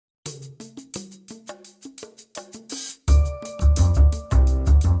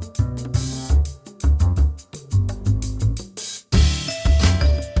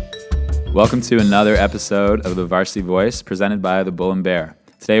Welcome to another episode of The Varsity Voice, presented by the Bull and Bear.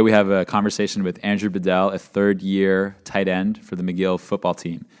 Today we have a conversation with Andrew Biddell, a third-year tight end for the McGill football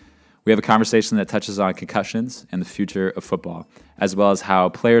team. We have a conversation that touches on concussions and the future of football, as well as how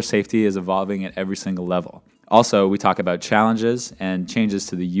player safety is evolving at every single level. Also, we talk about challenges and changes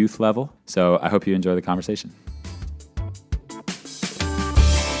to the youth level, so I hope you enjoy the conversation.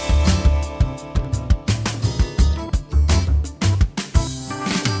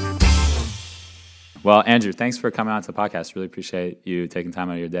 Well, Andrew, thanks for coming on to the podcast. Really appreciate you taking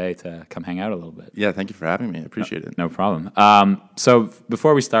time out of your day to come hang out a little bit. Yeah, thank you for having me. I appreciate it. No problem. So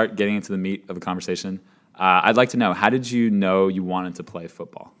before we start getting into the meat of the conversation, I'd like to know, how did you know you wanted to play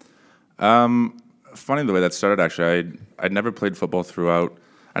football? Funny the way that started, actually. I'd never played football throughout.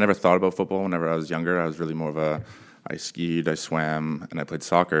 I never thought about football whenever I was younger. I was really more of I skied, I swam, and I played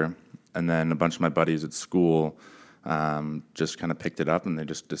soccer. And then a bunch of my buddies at school just kind of picked it up, and they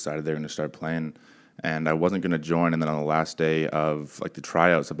just decided they were going to start playing. And I wasn't going to join, and then on the last day of the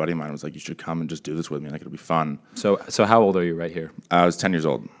tryouts, a buddy of mine was like, "You should come and just do this with me. It'll be fun." So how old are you right here? I was 10 years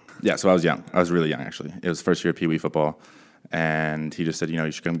old. Yeah, so I was young. I was really young, actually. It was first year of Pee Wee football, and he just said,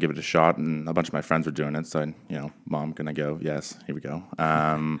 you should come give it a shot. And a bunch of my friends were doing it, so Mom, can I go? Yes, here we go.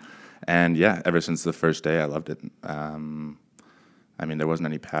 And yeah, ever since the first day, I loved it. There wasn't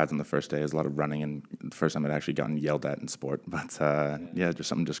any pads on the first day. It was a lot of running, and the first time I'd actually gotten yelled at in sport. But just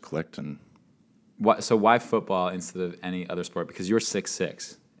something just clicked. And So why football instead of any other sport? Because you're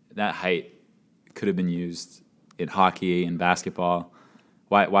 6'6". That height could have been used in hockey and basketball.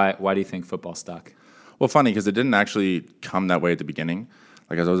 Why do you think football stuck? Well, funny, because it didn't actually come that way at the beginning.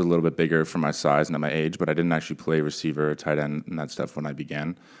 I was always a little bit bigger for my size and at my age, but I didn't actually play receiver, tight end, and that stuff when I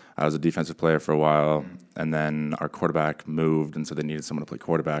began. I was a defensive player for a while, and then our quarterback moved, and so they needed someone to play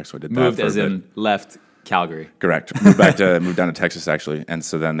quarterback, so I did that for a bit. Moved as in left Calgary. Correct. Moved down to Texas, actually. And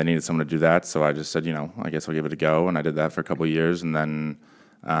so then they needed someone to do that. So I just said, I guess I'll give it a go. And I did that for a couple of years. And then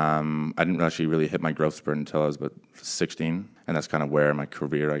I didn't actually really hit my growth spurt until I was about 16. And that's kind of where my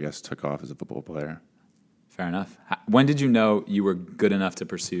career, I guess, took off as a football player. Fair enough. When did you know you were good enough to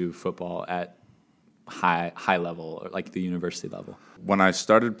pursue football at high level, or like the university level? When I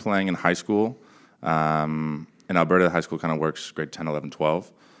started playing in high school, in Alberta, high school kind of works grade 10, 11,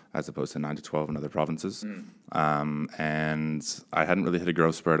 12. As opposed to 9 to 12 in other provinces. And I hadn't really hit a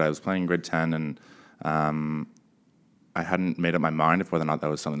growth spurt. I was playing in grade 10, and I hadn't made up my mind of whether or not that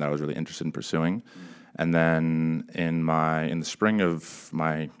was something that I was really interested in pursuing. And then in the spring of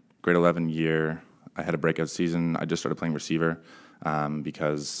my grade 11 year, I had a breakout season. I just started playing receiver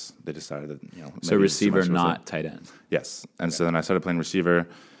because they decided that, So receiver, not tight end. Yes. And so then I started playing receiver,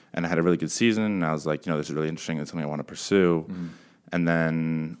 and I had a really good season, and I was like, this is really interesting. It's something I want to pursue. And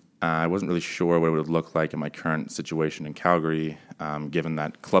then I wasn't really sure what it would look like in my current situation in Calgary, given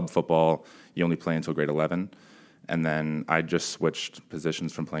that club football, you only play until grade 11. And then I just switched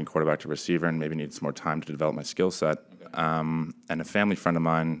positions from playing quarterback to receiver and maybe needed some more time to develop my skill set. And a family friend of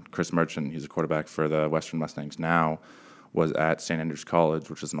mine, Chris Merchant, he's a quarterback for the Western Mustangs now, was at St. Andrews College,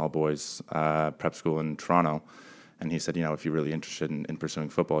 which is an all-boys prep school in Toronto. And he said, if you're really interested in pursuing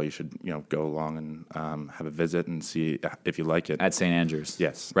football, you should, go along and have a visit and see if you like it. At St. Andrews?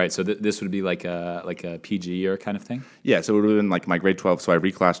 Yes. Right, so this would be like a PG year kind of thing? Yeah, so it would have been like my grade 12. So I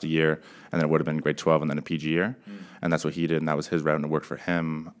reclassed a year, and then it would have been grade 12 and then a PG year. And that's what he did, and that was his route, and it worked for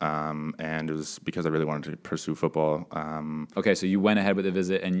him. And it was because I really wanted to pursue football. Okay, so you went ahead with the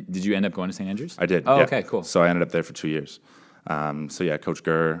visit, and did you end up going to St. Andrews? I did. Oh, yeah. Okay, cool. So I ended up there for 2 years. Coach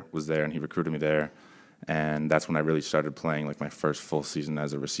Gurr was there, and he recruited me there. And that's when I really started playing my first full season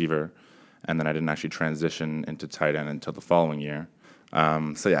as a receiver. And then I didn't actually transition into tight end until the following year.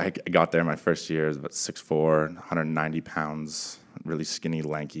 I got there my first year. I was about 6'4", 190 pounds, really skinny,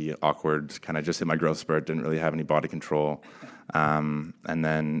 lanky, awkward, kind of just hit my growth spurt, didn't really have any body control. And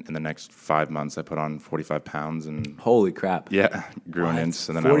then in the next 5 months, I put on 45 pounds. And holy crap. Yeah, grew an inch.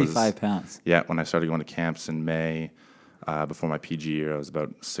 And then 45 pounds? Yeah, when I started going to camps in May, before my PG year, I was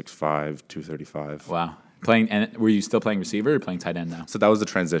about 6'5", 235. Wow. And were you still playing receiver or playing tight end now? So that was the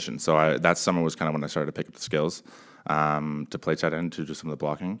transition. So that summer was kind of when I started to pick up the skills to play tight end, to do some of the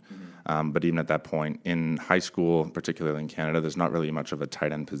blocking. But even at that point, in high school, particularly in Canada, there's not really much of a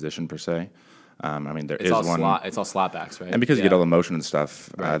tight end position per se. There is one. It's all slot backs, right? And because you get all the motion and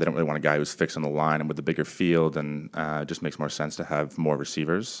stuff, right. They don't really want a guy who's fixed on the line and with a bigger field, and it just makes more sense to have more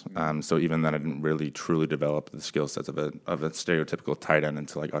receivers. So even then, I didn't really truly develop the skill sets of a stereotypical tight end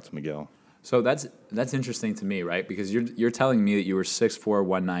until I got to McGill. So that's interesting to me, right? Because you're telling me that you were 6'4",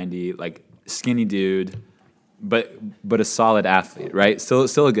 190, skinny dude, but a solid athlete, right?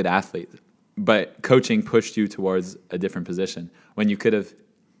 Still a good athlete, but coaching pushed you towards a different position when you could have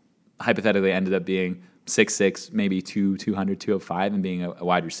hypothetically ended up being 6'6", maybe 200, 205, and being a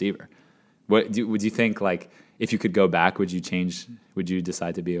wide receiver. Would you think, like, if you could go back, would you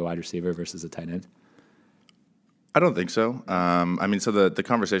decide to be a wide receiver versus a tight end? I don't think so. I mean, so the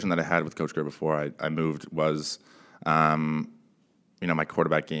conversation that I had with Coach Greer before I moved was, my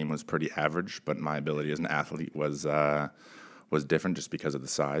quarterback game was pretty average, but my ability as an athlete was different just because of the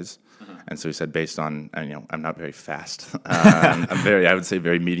size. And so he said, based on, I'm not very fast. I would say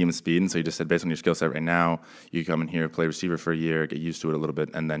very medium speed. And so he just said, based on your skill set right now, you come in here, play receiver for a year, get used to it a little bit,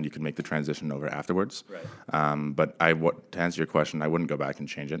 and then you can make the transition over afterwards. Right. But to answer your question, I wouldn't go back and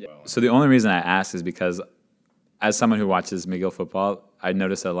change it. So the only reason I ask is because as someone who watches McGill football, I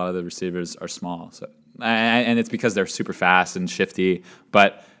notice that a lot of the receivers are small. So, and it's because they're super fast and shifty.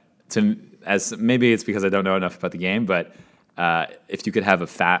 But maybe it's because I don't know enough about the game, but if you could have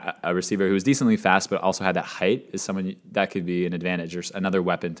a receiver who is decently fast but also had that height, is someone that could be an advantage or another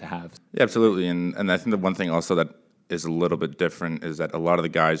weapon to have. Yeah, absolutely. And I think the one thing also that is a little bit different is that a lot of the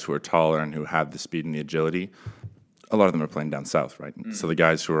guys who are taller and who have the speed and the agility, a lot of them are playing down south, right? So the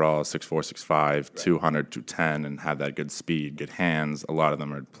guys who are all 6'4", 6'5", 200, 210, and have that good speed, good hands, a lot of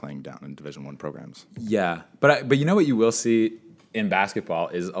them are playing down in Division I programs. Yeah, but you know what you will see in basketball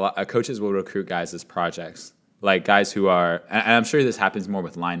is coaches will recruit guys as projects. Like guys who are, and I'm sure this happens more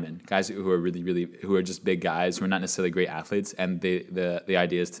with linemen, guys who are who are just big guys who are not necessarily great athletes, and the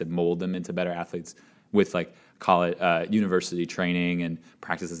idea is to mold them into better athletes with like college, university training and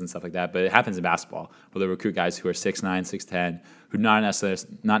practices and stuff like that. But it happens in basketball where they recruit guys who are 6'9", 6'10", who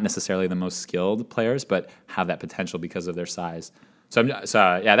not necessarily the most skilled players, but have that potential because of their size. So that's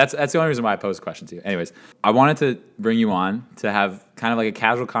the only reason why I posed the question to you. Anyways, I wanted to bring you on to have kind of like a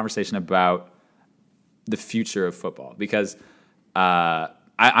casual conversation about the future of football, because I'm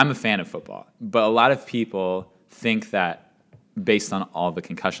a fan of football, but a lot of people think that based on all the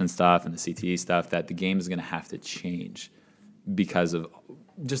concussion stuff and the CTE stuff that the game is going to have to change because of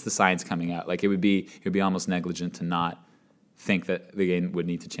just the science coming out. Like it would be almost negligent to not think that the game would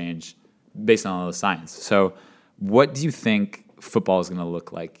need to change based on all the science. So what do you think football is going to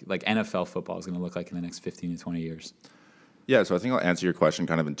look like NFL football is going to look like in the next 15 to 20 years? Yeah, so I think I'll answer your question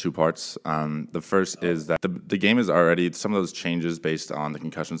kind of in two parts. The first is that the game is already, some of those changes based on the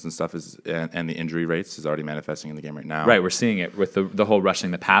concussions and stuff and the injury rates is already manifesting in the game right now. Right, we're seeing it with the whole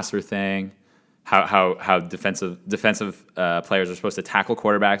rushing the passer thing, how defensive players are supposed to tackle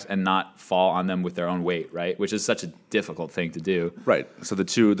quarterbacks and not fall on them with their own weight, right? Which is such a difficult thing to do. Right. So the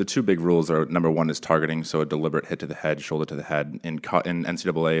two big rules are, number one is targeting, so a deliberate hit to the head, shoulder to the head. In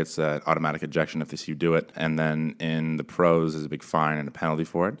NCAA, it's an automatic ejection if they see you do it, and then in the pros is a big fine and a penalty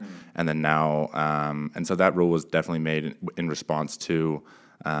for it. And then now, and so that rule was definitely made in response to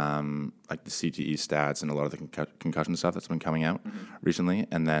like the CTE stats and a lot of the concussion stuff that's been coming out recently.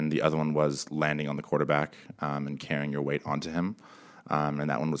 And then the other one was landing on the quarterback and carrying your weight onto him. And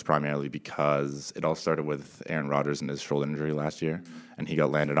that one was primarily because it all started with Aaron Rodgers and his shoulder injury last year, and he got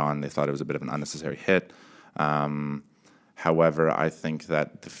landed on. They thought it was a bit of an unnecessary hit. However, I think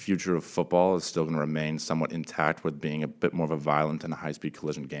that the future of football is still going to remain somewhat intact with being a bit more of a violent and a high-speed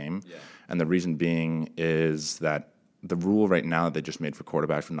collision game. Yeah. And the reason being is that the rule right now that they just made for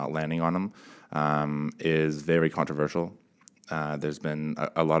quarterbacks for not landing on them is very controversial. There's been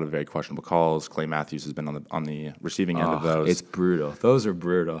a lot of very questionable calls. Clay Matthews has been on the receiving end of those. It's brutal. Those are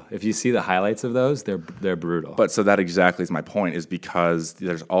brutal. If you see the highlights of those, they're brutal. But so that exactly is my point, is because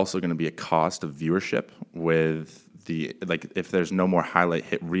there's also going to be a cost of viewership with if there's no more highlight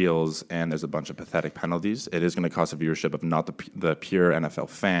hit reels and there's a bunch of pathetic penalties, it is going to cost a viewership of not the pure NFL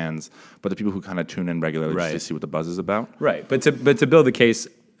fans, but the people who kind of tune in regularly just to see what the buzz is about. Right. But to build the case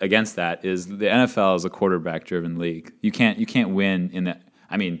against that is the NFL is a quarterback-driven league. You can't win in that.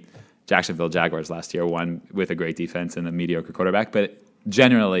 I mean, Jacksonville Jaguars last year won with a great defense and a mediocre quarterback, but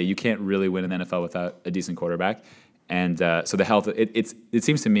generally you can't really win in the NFL without a decent quarterback. And so the health, it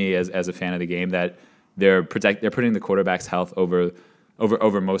seems to me as a fan of the game that they're putting the quarterback's health over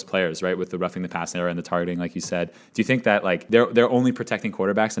most players, right? With the roughing the passer and the targeting, like you said. Do you think that like they're only protecting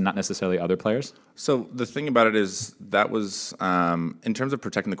quarterbacks and not necessarily other players? So the thing about it is that was in terms of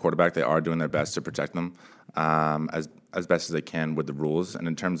protecting the quarterback, they are doing their best to protect them as best as they can with the rules. And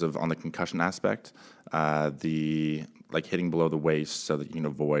in terms of on the concussion aspect, the like hitting below the waist so that you can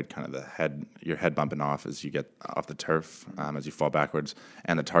avoid kind of your head bumping off as you get off the turf, as you fall backwards.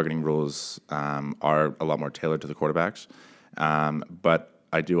 And the targeting rules are a lot more tailored to the quarterbacks. But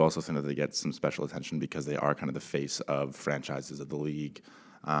I do also think that they get some special attention because they are kind of the face of franchises of the league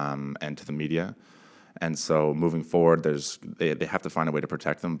and to the media. And so moving forward, they have to find a way to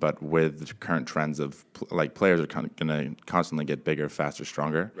protect them. But with the current trends of players are going to constantly get bigger, faster,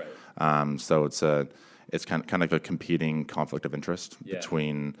 stronger. Right. So it's kind of like a competing conflict of interest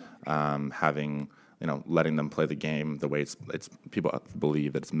between having letting them play the game the way it's people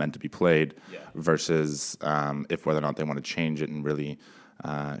believe that it's meant to be played versus if whether or not they want to change it and really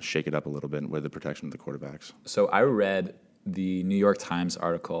shake it up a little bit with the protection of the quarterbacks. So I read the New York Times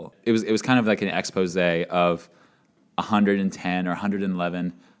article. It was kind of like an expose of 110 or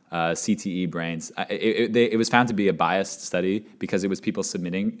 111 CTE brains. It was found to be a biased study because it was people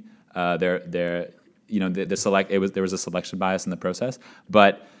submitting their select. There was a selection bias in the process,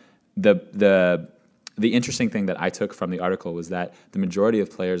 but the interesting thing that I took from the article was that the majority of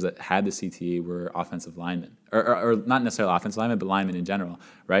players that had the CTE were offensive linemen, or not necessarily offensive linemen, but linemen in general,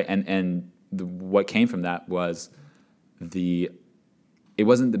 right? And what came from that was it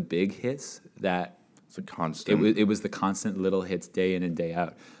wasn't the big hits that it's a constant. It was the constant little hits day in and day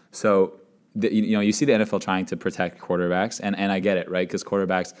out. So you see the NFL trying to protect quarterbacks, and I get it, right? Because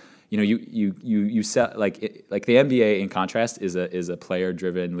quarterbacks, you sell like the NBA in contrast is a player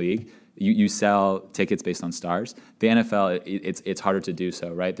driven league. You sell tickets based on stars. The NFL, it's harder to do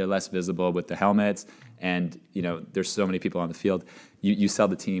so, right? They're less visible with the helmets, and there's so many people on the field. You sell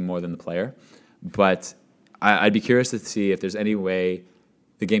the team more than the player. But I'd be curious to see if there's any way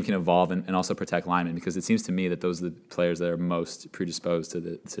the game can evolve and also protect linemen, because it seems to me that those are the players that are most predisposed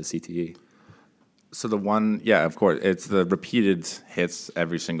to CTE. So of course, it's the repeated hits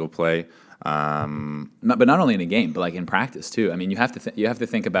every single play. But not only in a game, but like in practice too. I mean, you have to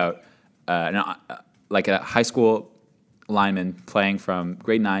think about like a high school lineman playing from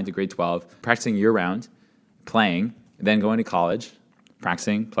grade 9 to grade 12, practicing year round, playing, then going to college,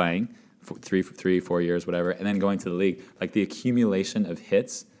 practicing, playing, 3-4 years, whatever, and then going to the league. Like the accumulation of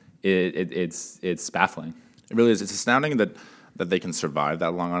hits, it's baffling. It really is. It's astounding that they can survive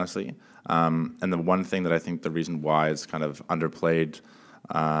that long, honestly. And the one thing that I think the reason why it's kind of underplayed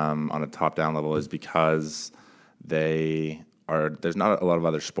on a top-down level is because there's not a lot of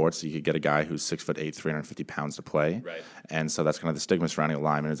other sports that you could get a guy who's 6'8", 350 pounds to play. Right. And so that's kind of the stigma surrounding a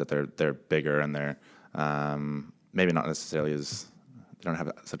lineman, is that they're bigger and they're maybe not necessarily they don't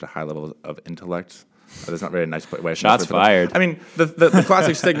have such a high level of intellect. That's not very nice way of shots fired. I mean, the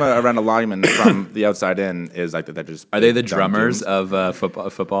classic stigma around a lineman from the outside in is like that they're just. Are they the drummers of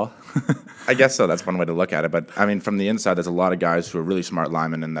football? I guess so. That's one way to look at it. But I mean, from the inside, there's a lot of guys who are really smart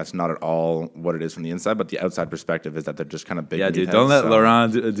linemen, and that's not at all what it is from the inside. But the outside perspective is that they're just kind of big. Yeah, dude. Don't let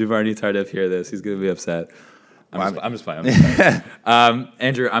Laurent Duvernay-Tardif hear this. He's going to be upset. I'm just playing.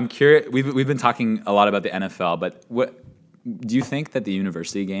 Andrew, I'm curious. We've been talking a lot about the NFL, but what do you think that the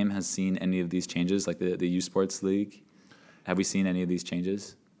university game has seen any of these changes, like the U Sports League? Have we seen any of these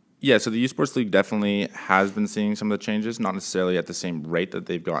changes? Yeah, so the U Sports League definitely has been seeing some of the changes, not necessarily at the same rate that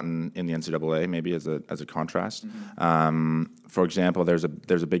they've gotten in the NCAA, maybe as a contrast. Mm-hmm. For example, there's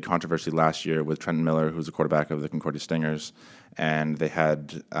a big controversy last year with Trenton Miller, who's the quarterback of the Concordia Stingers, and they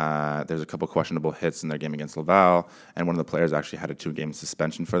had there's a couple questionable hits in their game against Laval, and one of the players actually had a 2-game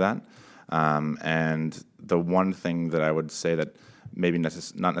suspension for that. And the one thing that I would say that maybe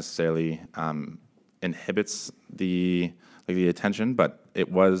not necessarily inhibits the attention, but it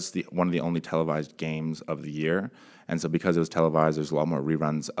was one of the only televised games of the year. And so because it was televised, there's a lot more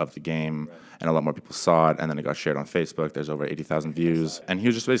reruns of the game, and a lot more people saw it, and then it got shared on Facebook. There's over 80,000 views. And he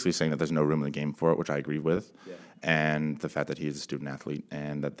was just basically saying that there's no room in the game for it, which I agree with. Yeah. And the fact that he's a student athlete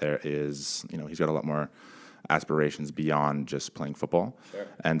and that there is, he's got a lot more aspirations beyond just playing football. Sure.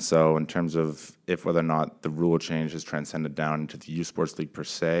 And so in terms of whether or not the rule change has transcended down into the U Sports League per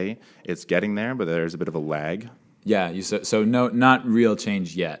se, it's getting there, but there's a bit of a lag. Yeah, so no, not real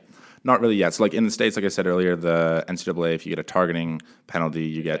change yet. Not really yet. So like in the States, like I said earlier, the NCAA, if you get a targeting penalty,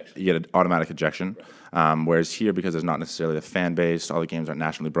 you get an automatic ejection. Whereas here, because there's not necessarily a fan base, all the games aren't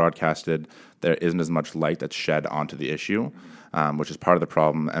nationally broadcasted, there isn't as much light that's shed onto the issue, which is part of the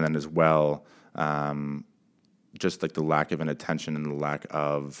problem. And then as well, just like the lack of an attention and the lack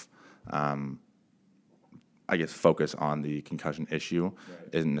of, focus on the concussion issue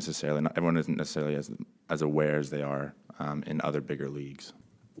everyone isn't necessarily as aware as they are in other bigger leagues.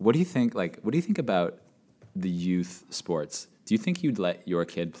 What do you think? What do you think about the youth sports? Do you think you'd let your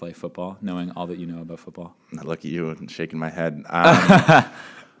kid play football, knowing all that you know about football? I look at you and shaking my head.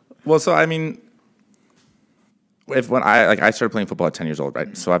 Well, so I mean, when I started playing football at 10 years old,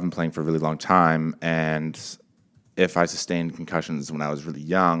 right? So I've been playing for a really long time, and if I sustained concussions when I was really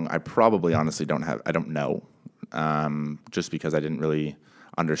young, I probably honestly don't know, just because I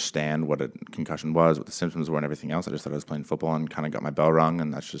understand what a concussion was, what the symptoms were, and everything else. I just thought I was playing football and kind of got my bell rung,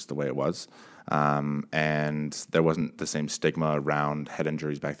 and that's just the way it was. And there wasn't the same stigma around head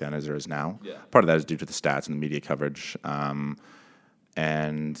injuries back then as there is now. Yeah. Part of that is due to the stats and the media coverage.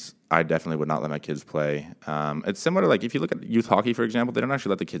 And I definitely would not let my kids play. It's similar to, like, if you look at youth hockey, for example, they don't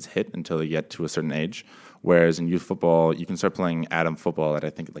actually let the kids hit until they get to a certain age. Whereas in youth football, you can start playing atom football at, I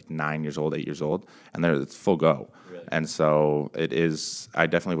think, like 9 years old, 8 years old, and it's full go. Really? And so I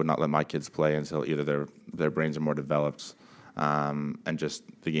definitely would not let my kids play until either their brains are more developed and just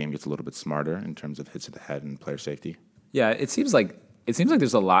the game gets a little bit smarter in terms of hits to the head and player safety. Yeah, it seems like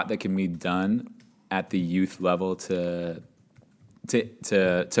there's a lot that can be done at the youth level to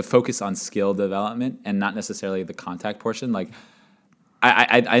focus on skill development and not necessarily the contact portion. Like,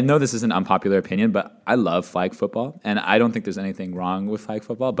 I know this is an unpopular opinion, but I love flag football, and I don't think there's anything wrong with flag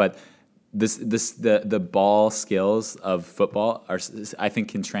football. But the ball skills of football I think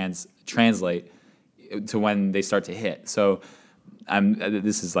can translate to when they start to hit. So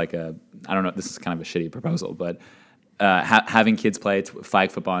this is like I don't know, this is kind of a shitty proposal, but having kids play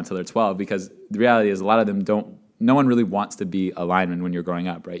flag football until they're 12, because the reality is a lot of them don't. No one really wants to be a lineman when you're growing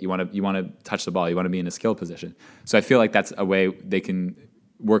up, right? You want to touch the ball. You want to be in a skill position. So I feel like that's a way they can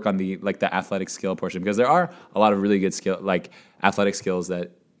work on the athletic skill portion, because there are a lot of really good athletic skills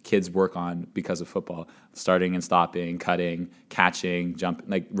that kids work on because of football: starting and stopping, cutting, catching,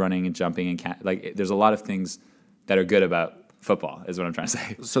 running and jumping, and there's a lot of things that are good about football, is what I'm trying to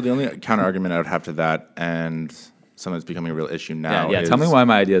say. So the only counter argument I would have to that, and something that's becoming a real issue now. Yeah. Tell me why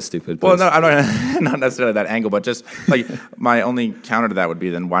my idea is stupid. Please. Well, no, I'm not necessarily that angle, but just like my only counter to that would be,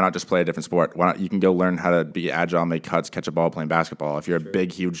 then why not just play a different sport? Why not? You can go learn how to be agile, make cuts, catch a ball playing basketball. If you're a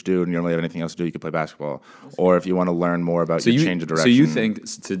big, huge dude and you don't really have anything else to do, you can play basketball. Or if you want to learn more about your change of direction. So you think,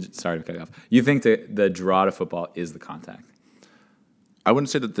 sorry to cut you off, you think that the draw to football is the contact? I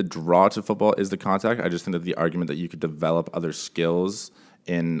wouldn't say that the draw to football is the contact. I just think that the argument that you could develop other skills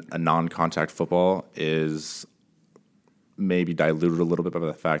in a non-contact football is maybe diluted a little bit by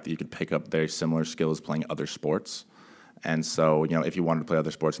the fact that you could pick up very similar skills playing other sports. And so, if you wanted to play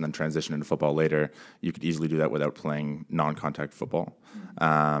other sports and then transition into football later, you could easily do that without playing non-contact football.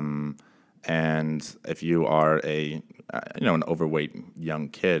 And if you are an overweight young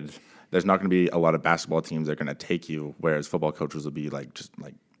kid, there's not going to be a lot of basketball teams that are going to take you, whereas football coaches will be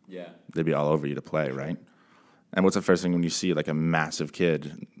they'd be all over you to play, right? And what's the first thing when you see like a massive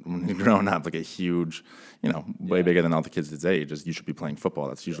kid when you're growing up, like a huge, way bigger than all the kids his age, is you should be playing football.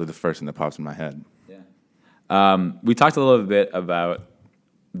 That's usually the first thing that pops in my head. Yeah. We talked a little bit about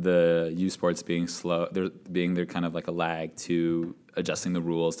the U sports being slow, there being kind of like a lag to adjusting the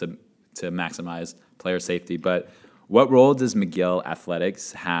rules to maximize player safety. But what role does McGill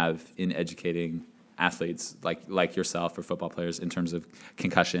athletics have in educating athletes like yourself or football players in terms of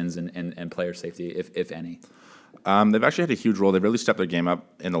concussions and player safety, if any? They've actually had a huge role. They've really stepped their game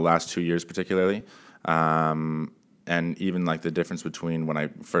up in the last 2 years particularly. And even like the difference between when I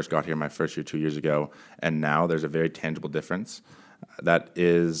first got here my first year 2 years ago and now, there's a very tangible difference. That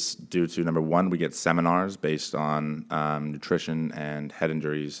is due to, number one, we get seminars based on nutrition and head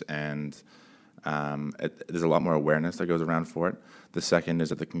injuries, and there's a lot more awareness that goes around for it. The second is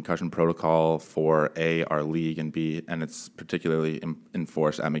that the concussion protocol for A, our league, and B, and it's particularly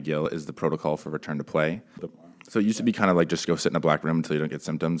enforced at McGill, is the protocol for return to play. So it used to be kind of like just go sit in a black room until you don't get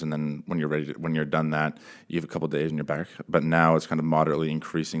symptoms, and then when you're done that, you have a couple of days and you're back. But now it's kind of moderately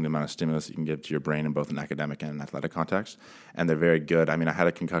increasing the amount of stimulus you can give to your brain in both an academic and an athletic context. And they're very good. I mean, I had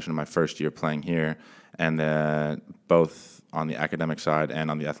a concussion in my first year playing here, and both on the academic side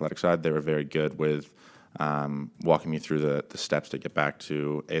and on the athletic side, they were very good with walking me through the steps to get back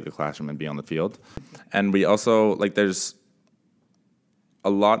to A, the classroom, and B, on the field. And we also, there's a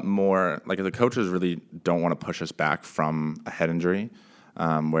lot more, the coaches really don't want to push us back from a head injury,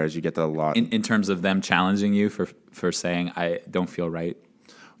 whereas you get that a lot. In terms of them challenging you for saying, I don't feel right?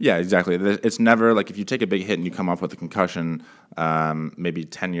 Yeah, exactly. It's never, if you take a big hit and you come off with a concussion, maybe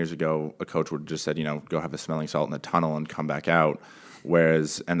 10 years ago, a coach would have just said, go have a smelling salt in the tunnel and come back out.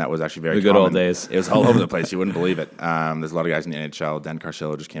 And that was actually very common. The good old days. It was all over the place. You wouldn't believe it. There's a lot of guys in the NHL. Dan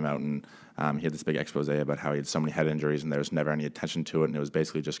Carcillo just came out and he had this big expose about how he had so many head injuries and there was never any attention to it, and it was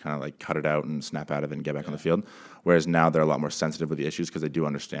basically just kind of cut it out and snap out of it and get back on the field. Whereas now they're a lot more sensitive with the issues because they do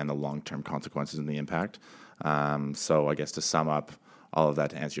understand the long-term consequences and the impact. So I guess to sum up all of that,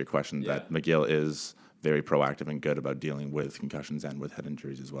 to answer your question, that McGill is very proactive and good about dealing with concussions and with head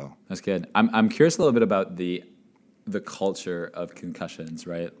injuries as well. That's good. I'm curious a little bit about the culture of concussions,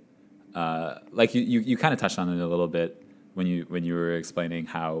 right? You kind of touched on it a little bit when you were explaining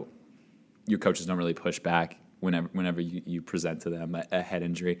how your coaches don't really push back whenever you present to them a head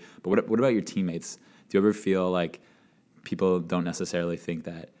injury. But what about your teammates? Do you ever feel like people don't necessarily think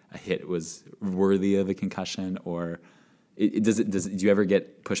that a hit was worthy of a concussion, or do you ever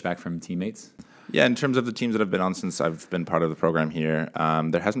get pushback from teammates? Yeah, in terms of the teams that I've been on since I've been part of the program here,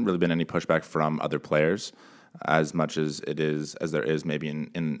 there hasn't really been any pushback from other players as much as there is maybe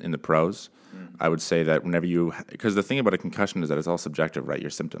in the pros. I would say that whenever because the thing about a concussion is that it's all subjective, right?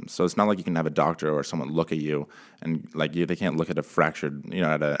 Your symptoms. So it's not like you can have a doctor or someone look at you and they can't look at a fractured,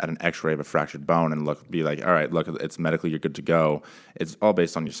 at an X-ray of a fractured bone and be like, all right, look, it's medically you're good to go. It's all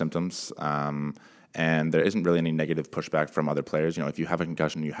based on your symptoms. And there isn't really any negative pushback from other players. If you have a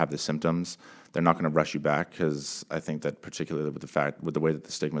concussion, you have the symptoms, they're not going to rush you back, because I think that particularly with the way that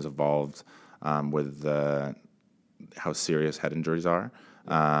the stigma has evolved, with how serious head injuries are,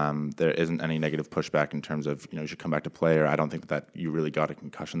 there isn't any negative pushback in terms of you should come back to play, or I don't think that you really got a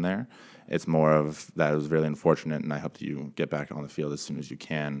concussion there. It's more of that it was really unfortunate, and I hope that you get back on the field as soon as you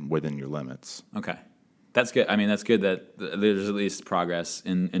can within your limits. Okay, that's good. I mean, that's good that there's at least progress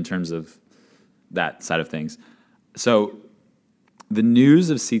in terms of that side of things. So the news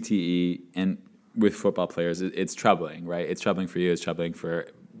of CTE and with football players, it's troubling, right? It's troubling for you. It's troubling for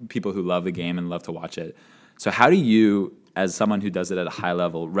people who love the game and love to watch it. So how do you, as someone who does it at a high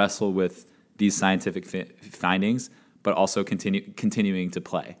level, wrestle with these scientific findings, but also continuing to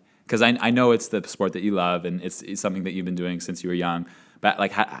play? Because I know it's the sport that you love, and it's something that you've been doing since you were young. But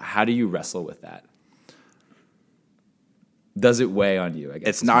how do you wrestle with that? Does it weigh on you? I guess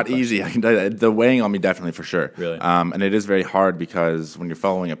it's not easy. I can tell you that. The weighing on me, definitely, for sure. Really? And it is very hard, because when you're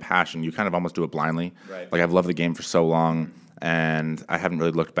following a passion, you kind of almost do it blindly. Right. Like, I've loved the game for so long, and I haven't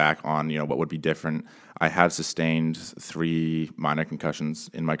really looked back on what would be different. I have sustained 3 minor concussions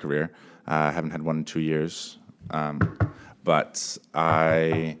in my career. I haven't had one in 2 years, but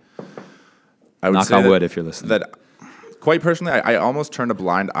I would knock say on wood if you're listening. That quite personally, I almost turned a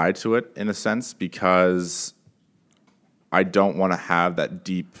blind eye to it in a sense, because I don't want to have that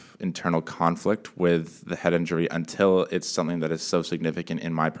deep internal conflict with the head injury until it's something that is so significant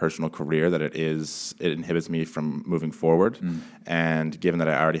in my personal career that it inhibits me from moving forward. And given that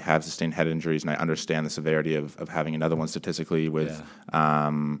I already have sustained head injuries, and I understand the severity of having another one statistically with,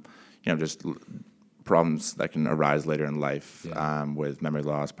 just problems that can arise later in life, with memory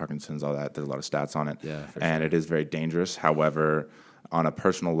loss, Parkinson's, all that. There's a lot of stats on it. Yeah, for and sure. It is very dangerous. However, on a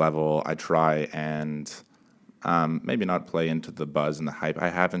personal level, I try and maybe not play into the buzz and the hype. I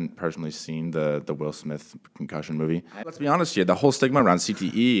haven't personally seen the Will Smith concussion movie. Let's be honest here, the whole stigma around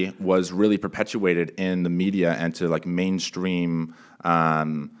CTE was really perpetuated in the media and to mainstream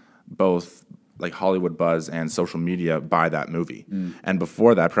both Hollywood buzz and social media by that movie. And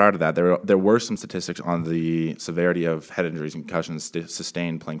before that, prior to that, there were some statistics on the severity of head injuries and concussions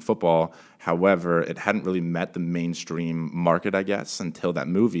sustained playing football. However, it hadn't really met the mainstream market, I guess, until that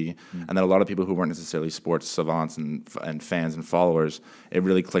movie. And then a lot of people who weren't necessarily sports savants and fans and followers, it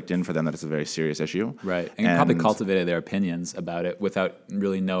really clicked in for them that it's a very serious issue. Right, and probably cultivated their opinions about it without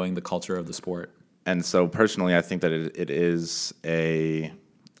really knowing the culture of the sport. And so personally, I think that it's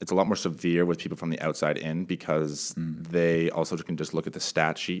a lot more severe with people from the outside in, because they also can just look at the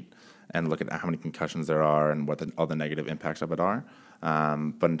stat sheet and look at how many concussions there are and what all the negative impacts of it are.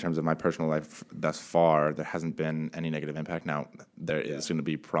 But in terms of my personal life thus far, there hasn't been any negative impact. Now, there is going to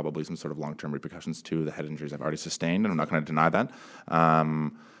be probably some sort of long-term repercussions to the head injuries I've already sustained, and I'm not going to deny that.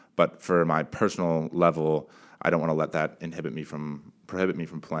 But for my personal level, I don't want to let that prohibit me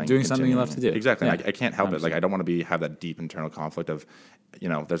from playing. Doing something you love to do. Exactly. Yeah. I can't help it. I don't want to have that deep internal conflict of,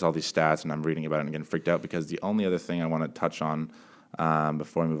 there's all these stats and I'm reading about it and getting freaked out, because the only other thing I want to touch on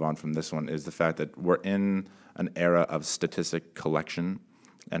before we move on from this one is the fact that we're in an era of statistic collection,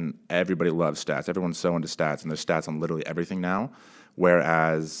 and everybody loves stats. Everyone's so into stats, and there's stats on literally everything now,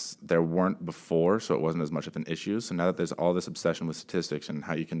 whereas there weren't before, so it wasn't as much of an issue. So now that there's all this obsession with statistics and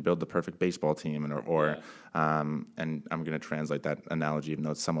how you can build the perfect baseball team, and I'm going to translate that analogy, even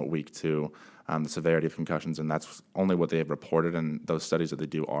though it's somewhat weak, to the severity of concussions, and that's only what they have reported, and those studies that they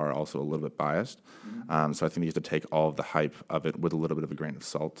do are also a little bit biased. So I think you have to take all of the hype of it with a little bit of a grain of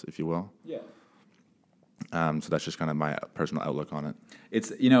salt, if you will. Yeah. So that's just kind of my personal outlook on it. It's,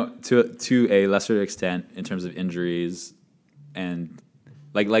 to a lesser extent in terms of injuries, and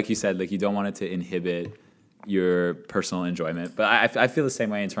like you said, you don't want it to inhibit your personal enjoyment. But I feel the same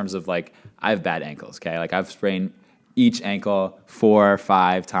way in terms of I have bad ankles. Okay, I've sprained each ankle 4 or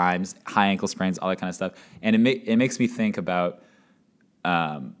 5 times, high ankle sprains, all that kind of stuff, and it makes me think about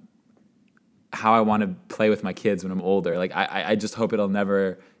how I want to play with my kids when I'm older. I just hope it'll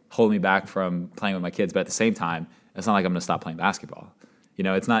never hold me back from playing with my kids. But at the same time, it's not like I'm going to stop playing basketball.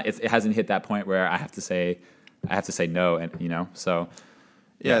 It's not. It hasn't hit that point where I have to say, I have to say no, and so.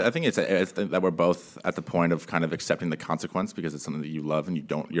 Yeah, I think it's that we're both at the point of kind of accepting the consequence because it's something that you love and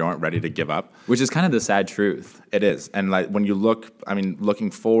you aren't ready to give up. Which is kind of the sad truth. It is. And like when you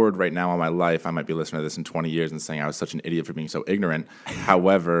looking forward right now on my life, I might be listening to this in 20 years and saying I was such an idiot for being so ignorant.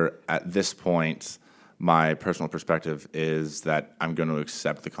 However, at this point, my personal perspective is that I'm going to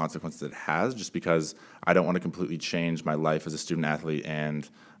accept the consequences it has just because I don't want to completely change my life as a student athlete and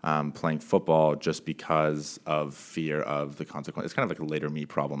playing football just because of fear of the consequence. It's kind of like a later me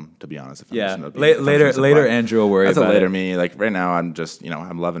problem, to be honest. Later Andrew will worry about it. That's a later me. Like right now, I'm just,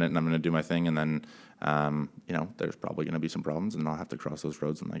 I'm loving it and I'm going to do my thing. And then, there's probably going to be some problems and I'll have to cross those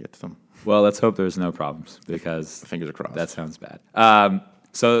roads when I get to them. Well, let's hope there's no problems because fingers are crossed. That sounds bad.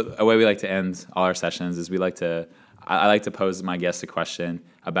 So a way we like to end all our sessions is I like to pose my guests a question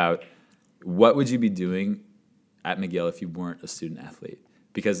about what would you be doing at McGill if you weren't a student athlete?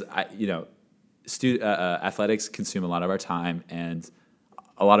 Because athletics consume a lot of our time, and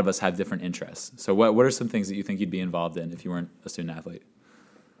a lot of us have different interests. So what are some things that you think you'd be involved in if you weren't a student athlete?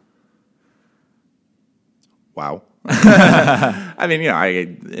 Wow. I mean,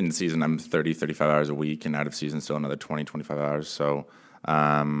 in season I'm 30, 35 hours a week, and out of season still another 20, 25 hours. So,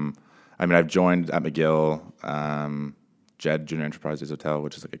 I've joined at McGill, JED, Junior Enterprises Hotel,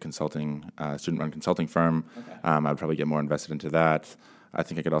 which is like a consulting, student-run consulting firm. Okay. I would probably get more invested into that. I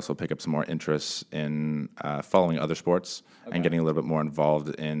think I could also pick up some more interests in following other sports and getting a little bit more involved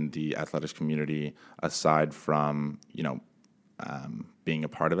in the athletics community aside from, being a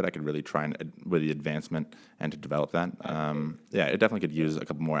part of it. I could really try and with the advancement and to develop that. It definitely could use a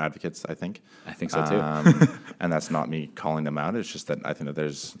couple more advocates, I think. I think so too. And that's not me calling them out. It's just that I think that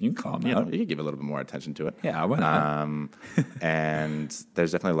there's... You can call them out. You can give a little bit more attention to it. Yeah, why not? And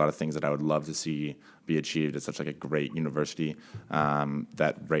there's definitely a lot of things that I would love to see be achieved at such like a great university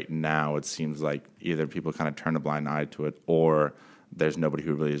that right now it seems like either people kind of turn a blind eye to it or there's nobody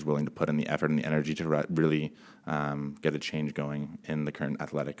who really is willing to put in the effort and the energy to really get a change going in the current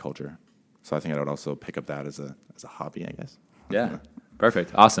athletic culture. So I think I would also pick up that as a hobby, I guess. Yeah,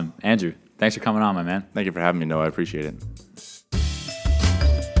 perfect. Awesome. Andrew, thanks for coming on, my man. Thank you for having me, Noah. I appreciate it.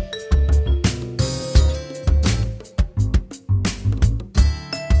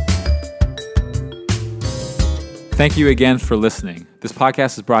 Thank you again for listening. This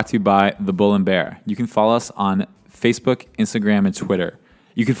podcast is brought to you by The Bull and Bear. You can follow us on Facebook, Instagram, and Twitter.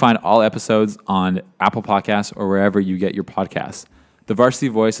 You can find all episodes on Apple Podcasts or wherever you get your podcasts. The Varsity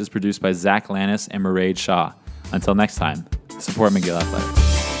Voice is produced by Zach Lannis and Mairead Shaw. Until next time, support McGill Athletics.